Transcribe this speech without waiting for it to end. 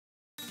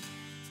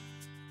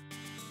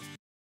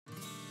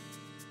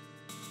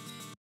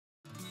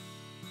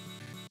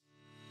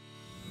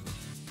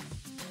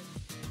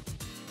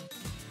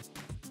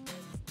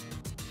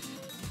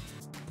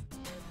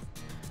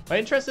Am I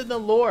interested in the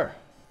lore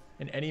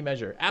in any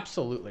measure?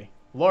 Absolutely.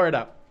 Lore it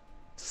up.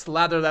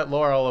 Slather that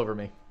lore all over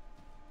me.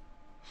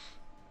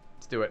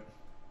 Let's do it.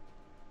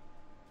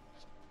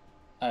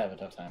 I have a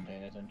tough time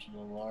paying attention to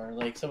the lore.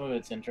 Like, some of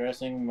it's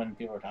interesting when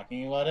people are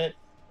talking about it,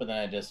 but then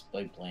I just,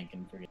 like, blank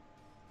and forget.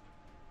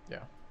 Yeah.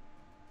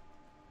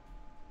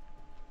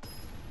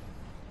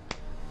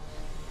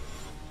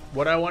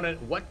 What do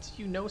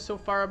you know so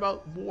far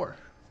about war?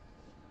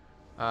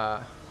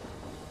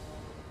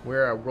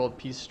 We're a world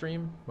peace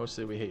stream.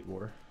 Mostly we hate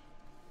war. What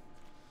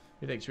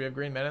do you think? Should we have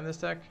green men in this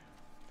deck?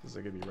 This is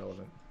going to be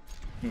relevant.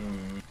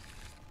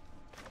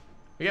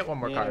 We get one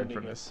more card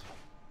from this.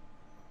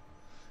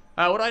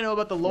 What do I know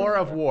about the lore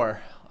of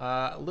war?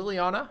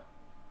 Liliana,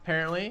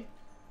 apparently,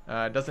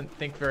 doesn't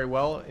think very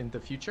well in the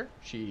future.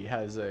 She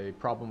has a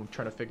problem of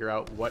trying to figure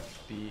out what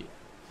the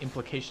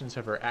implications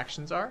of her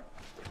actions are,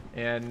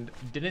 and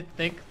didn't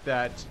think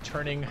that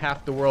turning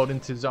half the world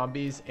into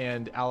zombies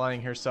and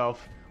allying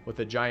herself with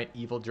a giant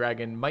evil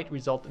dragon might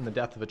result in the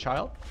death of a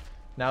child.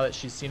 Now that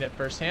she's seen it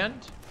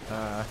firsthand,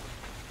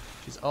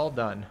 she's all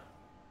done.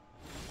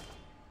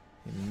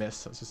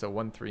 Miss. That's just a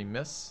 1-3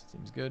 miss.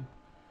 Seems good.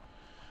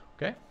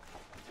 Okay.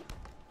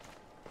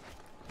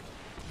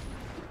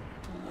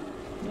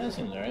 That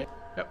seems alright.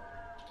 Yep.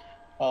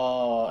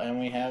 Oh, and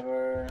we have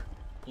our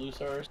blue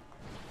source.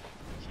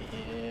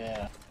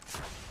 Yeah.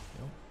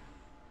 Yep.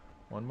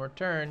 One more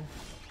turn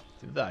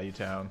to Value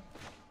Town.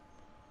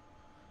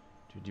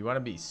 Dude, do you want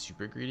to be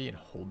super greedy and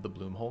hold the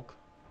Bloom Hulk?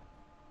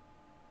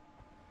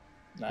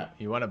 Nah.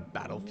 You want a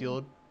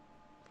battlefield?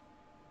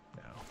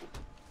 No.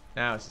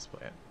 Now it's just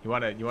plan. You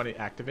want to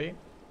activate?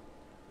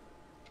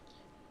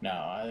 No,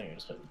 I think I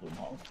just put the Bloom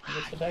Hulk.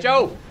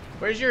 Joe,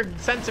 where's your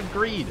sense of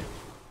greed?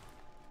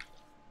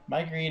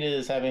 My greed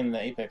is having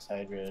the Apex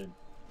hybrid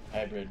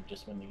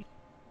just win the.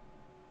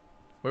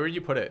 Where would you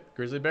put it?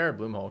 Grizzly Bear or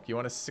Bloom Hulk? Do you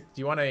want a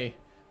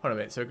hold on a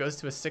minute. So it goes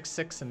to a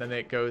 6/6 and then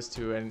it goes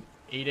to an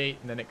 8/8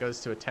 and then it goes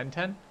to a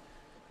 10/10.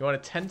 You want a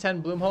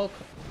 10/10 Bloom Hulk,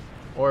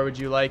 or would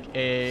you like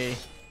a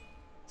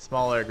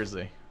smaller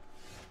Grizzly?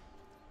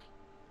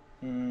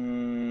 I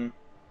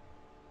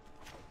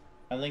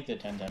think the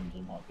 10/10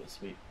 Bloom Hulk is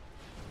sweet.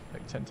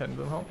 Like 10/10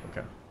 Bloom Hulk?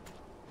 Okay.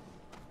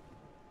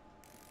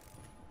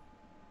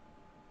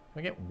 Can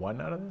I get one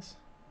out of this?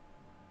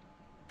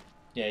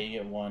 Yeah, you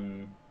get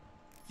one.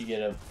 You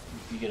get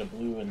a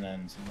blue and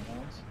then something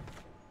else.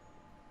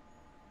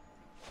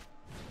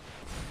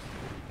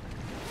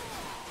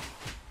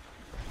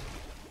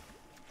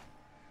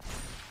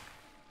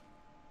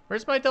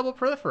 Where's my double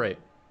proliferate?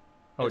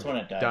 Oh, it's when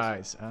it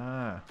dies.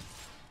 Ah.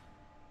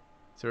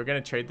 So we're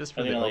gonna trade this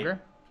for the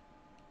ogre?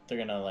 They're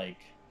gonna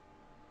like.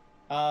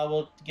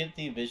 We'll get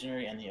the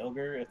visionary and the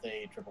ogre if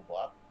they triple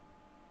block.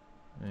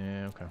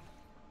 Yeah. Okay.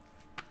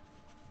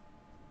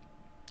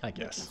 I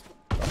guess.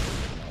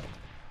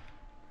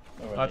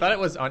 I thought it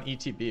was on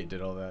ETB it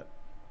did all that.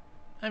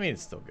 I mean,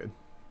 it's still good.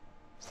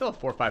 Still a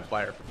 4/5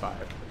 flyer for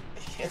 5.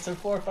 It's a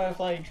 4/5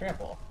 flying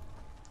trample.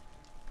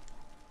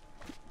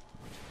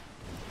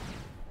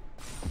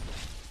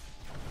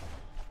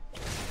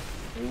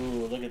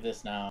 Ooh, look at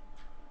this now.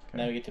 Okay.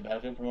 Now we get to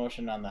battlefield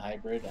promotion on the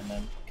hybrid and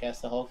then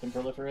cast the Hulk and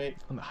proliferate.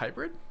 On the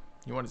hybrid?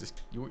 You want to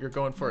just you're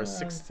going for a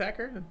 6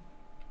 attacker?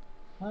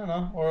 I don't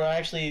know. Or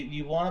actually,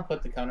 you want to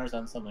put the counters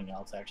on something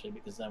else, actually,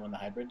 because then when the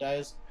hybrid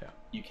dies,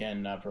 you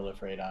can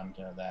proliferate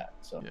onto that.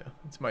 So yeah,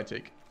 it's my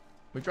take.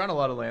 We've drawn a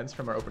lot of lands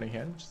from our opening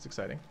hand, which is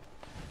exciting.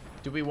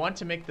 Do we want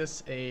to make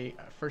this a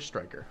first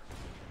striker?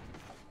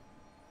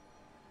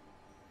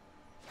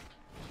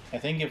 I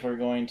think if we're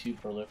going to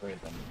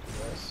proliferate them, we do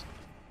this.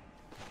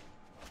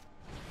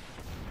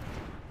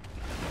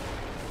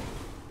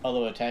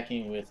 Although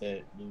attacking with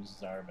it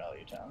loses our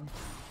value town.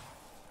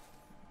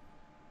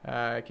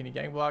 Can you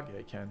gang block? Yeah,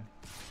 you can.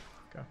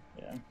 Go.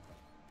 Yeah.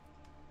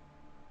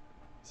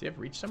 Does he have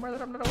reach somewhere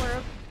that I'm not aware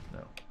of?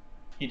 No.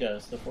 He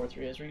does. The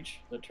 4/3 has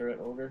reach. The turret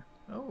ogre.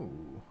 Oh.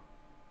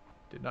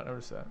 Did not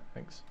notice that.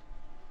 Thanks.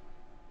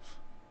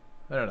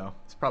 I don't know.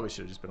 This probably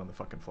should have just been on the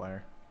fucking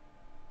flyer.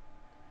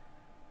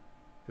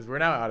 Because we're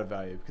now out of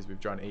value because we've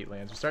drawn 8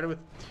 lands. We started with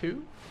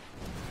 2.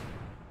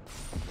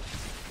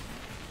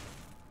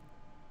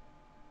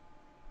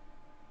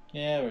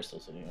 Yeah, we're still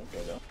sitting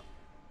okay though.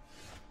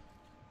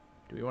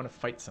 Do we want to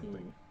fight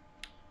something?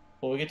 Ooh.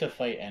 Well, we get to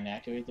fight and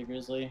activate the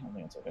Grizzly. I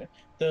think it's okay.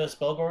 The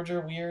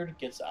Spellgorger weird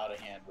gets out of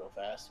hand real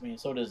fast. I mean,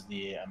 so does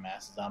the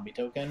Mass Zombie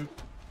token,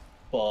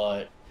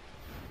 but...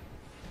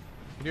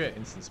 You do it at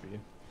instant speed.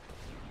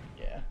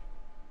 Yeah.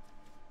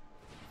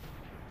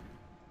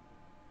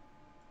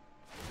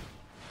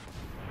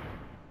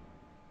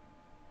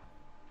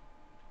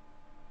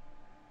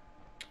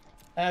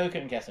 We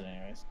couldn't cast it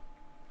anyways.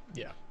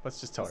 Yeah,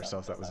 let's just tell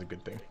ourselves that was a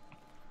good thing.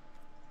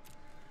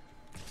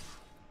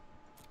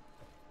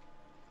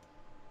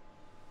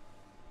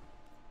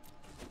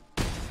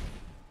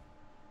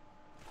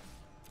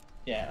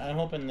 Yeah, I'm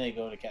hoping they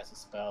go to cast a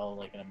spell,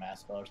 like in a mass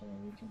spell or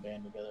something, we can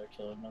band together,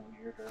 kill a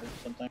weird or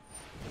something.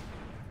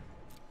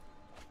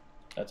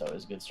 That's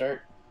always a good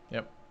start.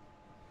 Yep.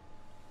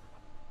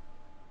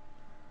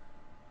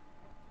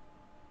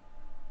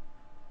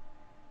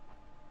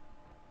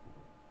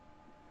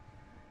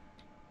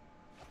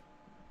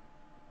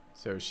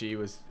 So she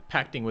was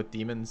pacting with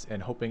demons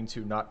and hoping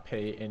to not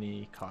pay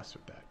any cost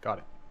with that. Got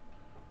it.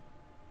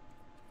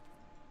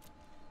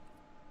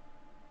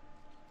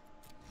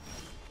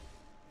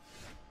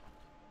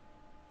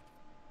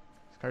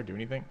 Does card do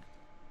anything?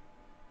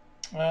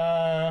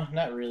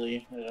 Not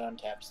really. It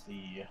untaps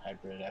the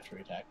hybrid after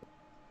we attack.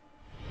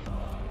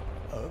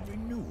 A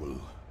renewal.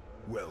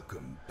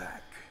 Welcome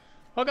back.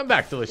 Welcome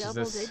back,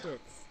 deliciousness. Double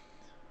digits.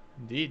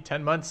 Indeed,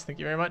 10 months. Thank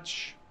you very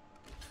much.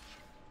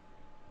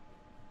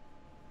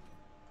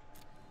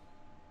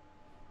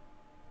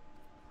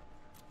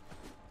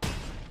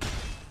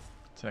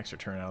 It's an extra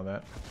turn out of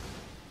that.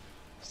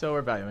 So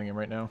we're valuing him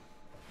right now.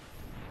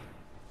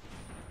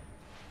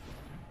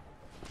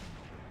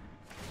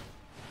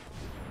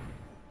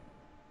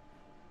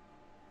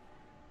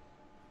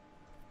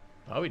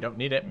 Oh, we don't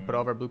need it. We put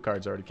all of our blue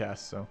cards already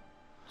cast, so.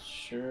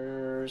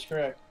 Sure is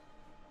correct.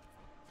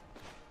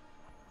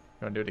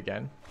 You want to do it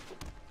again?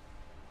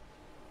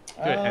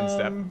 Do it end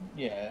step.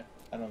 Yeah,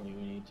 I don't think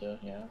we need to,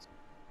 yeah.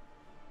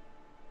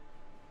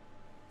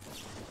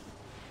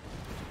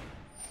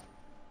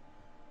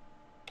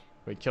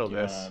 We kill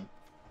this.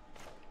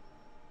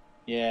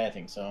 Yeah, I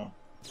think so.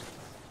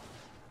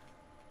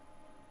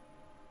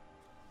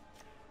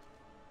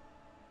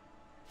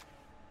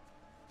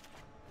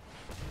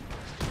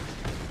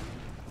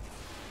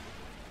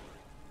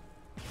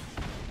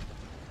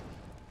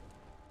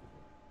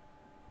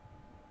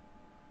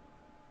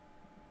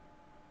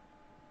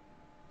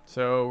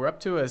 So we're up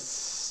to a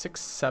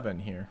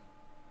 6-7 here.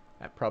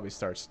 That probably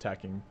starts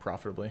attacking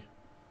profitably.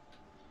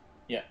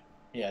 Yeah.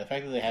 Yeah, the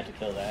fact that they had to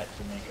kill that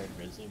to make our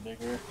grizzly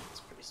bigger, it's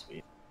pretty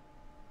sweet.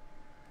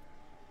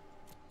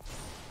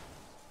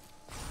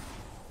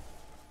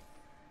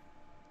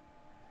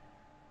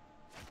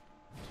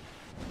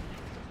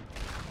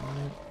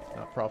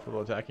 Not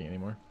profitable attacking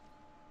anymore.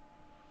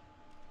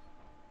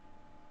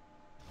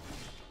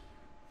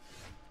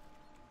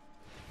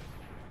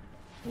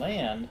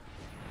 Land?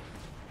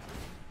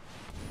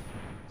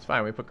 It's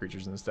fine, we put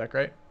creatures in this deck,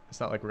 right?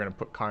 It's not like we're going to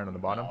put Karn on the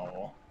bottom.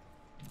 No.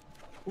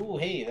 Ooh,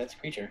 hey, that's a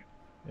creature.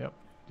 Yep.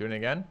 Doing it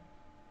again?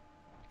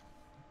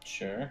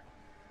 Sure.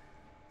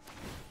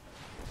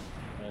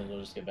 Might as well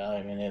just get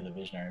value. I mean, they have the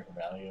Visionary for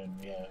value, and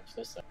we have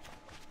this stuff.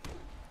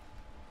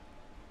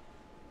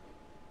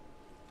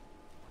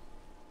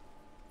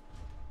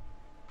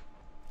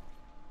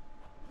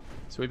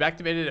 So we've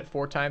activated it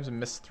 4 times and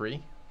missed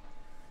 3.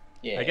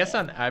 Yeah. I guess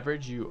on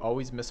average, you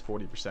always miss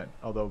 40%.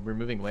 Although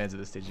removing lands at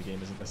this stage of the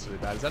game isn't necessarily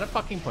bad. Is that a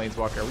fucking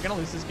Planeswalker? Are we going to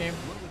lose this game?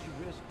 What would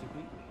you risk to beat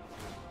me?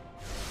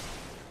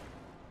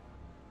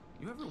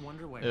 You ever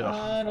wonder why? Ugh.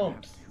 I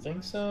don't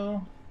think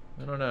so.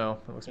 I don't know.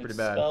 It looks pretty Its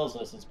bad. Spells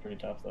list is pretty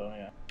tough, though,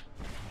 yeah.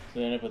 So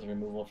they end up with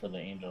removal for the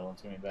Angel.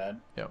 It's going to be bad.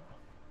 Yep.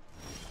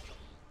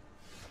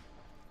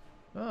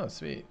 Oh,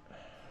 sweet.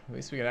 At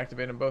least we can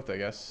activate them both, I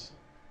guess.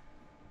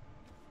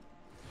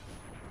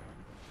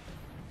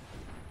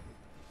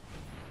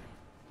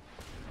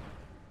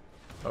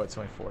 Oh, it's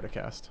only 4 to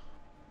cast.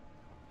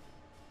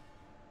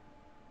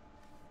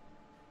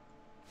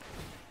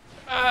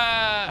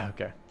 Ah!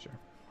 Okay, sure.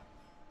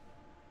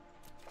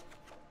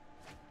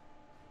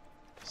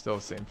 Still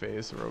the same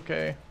phase, so we're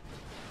okay.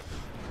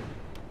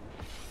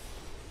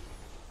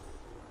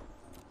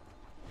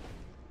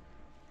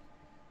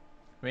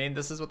 I mean,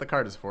 this is what the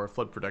card is for,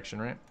 flood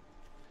protection, right?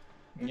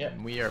 Yep.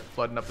 And we are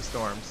flooding up the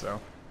storm, so.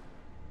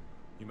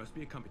 You must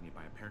be accompanied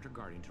by a parent or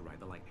guardian to ride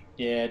the lightning.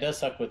 Yeah, it does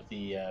suck with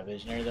the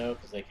Visionary, though,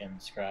 because they can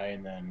scry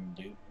and then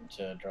dupe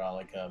to draw,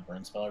 like, a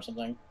burn spell or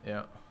something.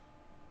 Yeah.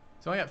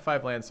 So I got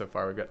 5 lands so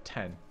far. We've got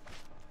 10.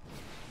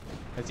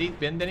 Has he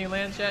binned any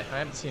lands yet? I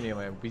haven't seen any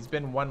land. He's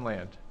been 1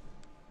 land.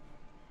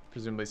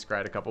 Presumably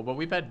scryed a couple, but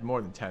we've had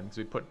more than 10 because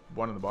we put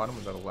 1 on the bottom.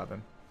 We've got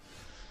 11.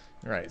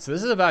 All right, so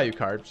this is a value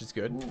card, which is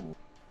good. Ooh.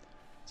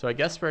 So I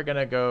guess we're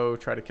gonna go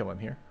try to kill him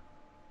here,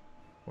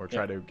 or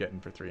try to get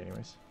him for 3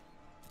 anyways.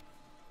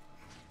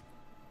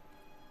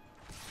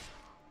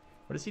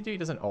 What does he do? He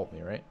doesn't ult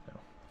me, right?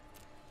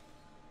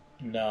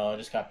 No. No,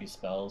 just copy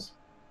spells.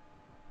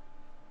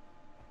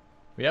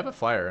 We have a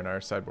flyer in our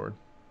sideboard.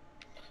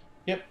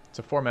 Yep. It's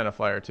a 4 mana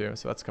flyer too,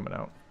 so that's coming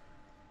out.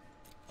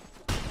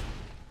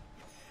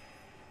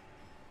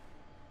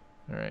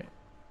 All right.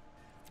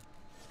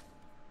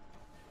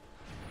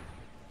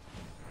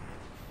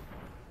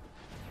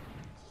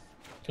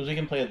 Because we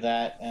can play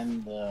that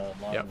and the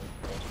long Yep.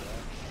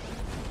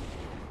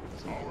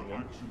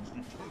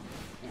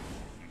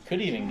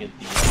 Could even get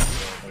the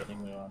but I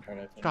think we want to try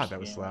to finish God, the that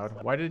was game loud.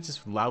 with- Why did it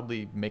just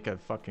loudly make a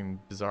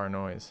fucking bizarre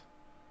noise?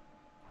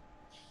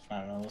 I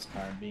don't know, this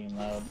card being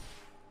loud.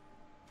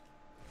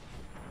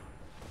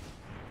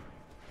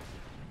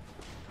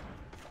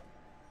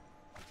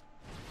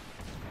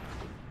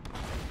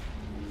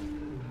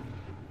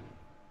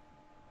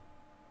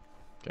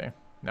 Okay,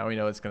 now we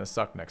know it's gonna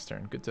suck next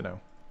turn. Good to know.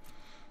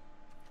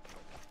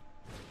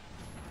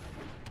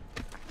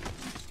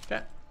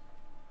 Okay.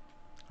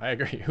 I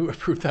agree. Who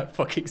approved that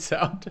fucking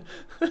sound?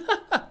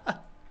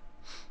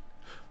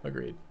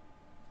 Agreed.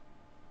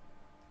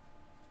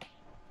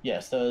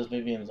 Yes, those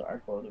Vivian's are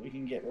quote that we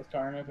can get with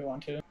Karn if we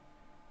want to.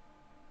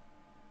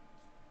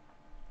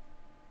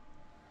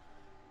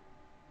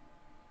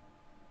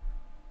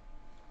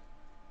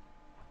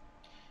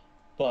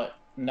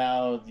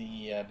 now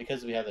the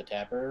because we have the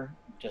tapper,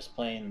 just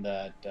playing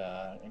that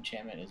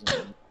enchantment isn't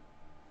good.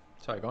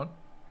 Sorry, go on.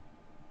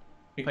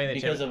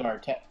 Because of our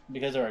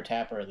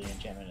tapper, the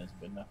enchantment isn't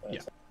good enough.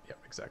 Yeah, yep,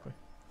 exactly.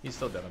 He's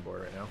still dead on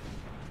board right now.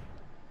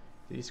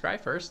 Did he scry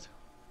first?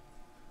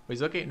 Well,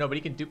 he's looking. No, but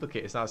he can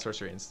duplicate. It's not a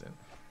sorcery instant.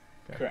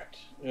 Okay. Correct.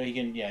 He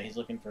can. Yeah, he's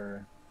looking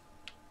for.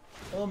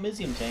 Oh,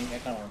 Mizium tank. I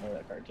kind of want to play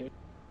that card too.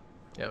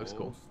 Yeah, it looks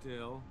cool.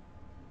 Still.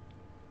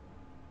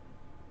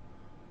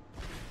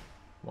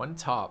 One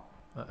top.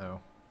 Uh-oh.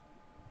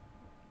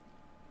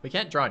 We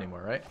can't draw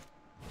anymore, right?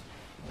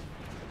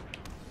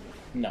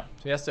 No.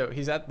 So he has to.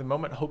 He's at the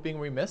moment hoping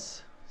we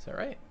miss. Is that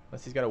right?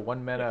 Unless he's got a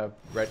 1-mana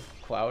red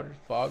cloud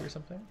fog or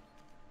something.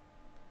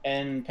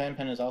 And Pen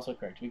is also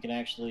correct. We can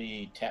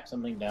actually tap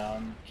something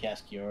down,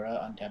 cast Kiora,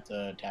 untap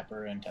the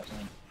tapper, and tap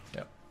something.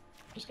 Yep.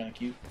 Just kind of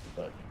cute,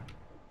 but.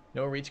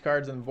 No reach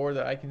cards on the board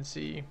that I can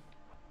see.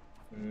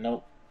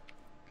 Nope.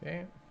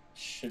 Okay.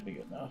 Should be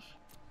good enough.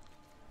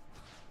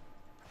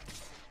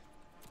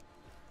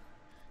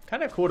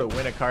 Kind of cool to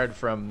win a card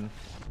from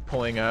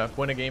win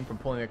a game from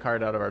pulling a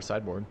card out of our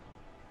sideboard.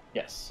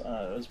 Yes,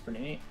 it was pretty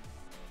neat.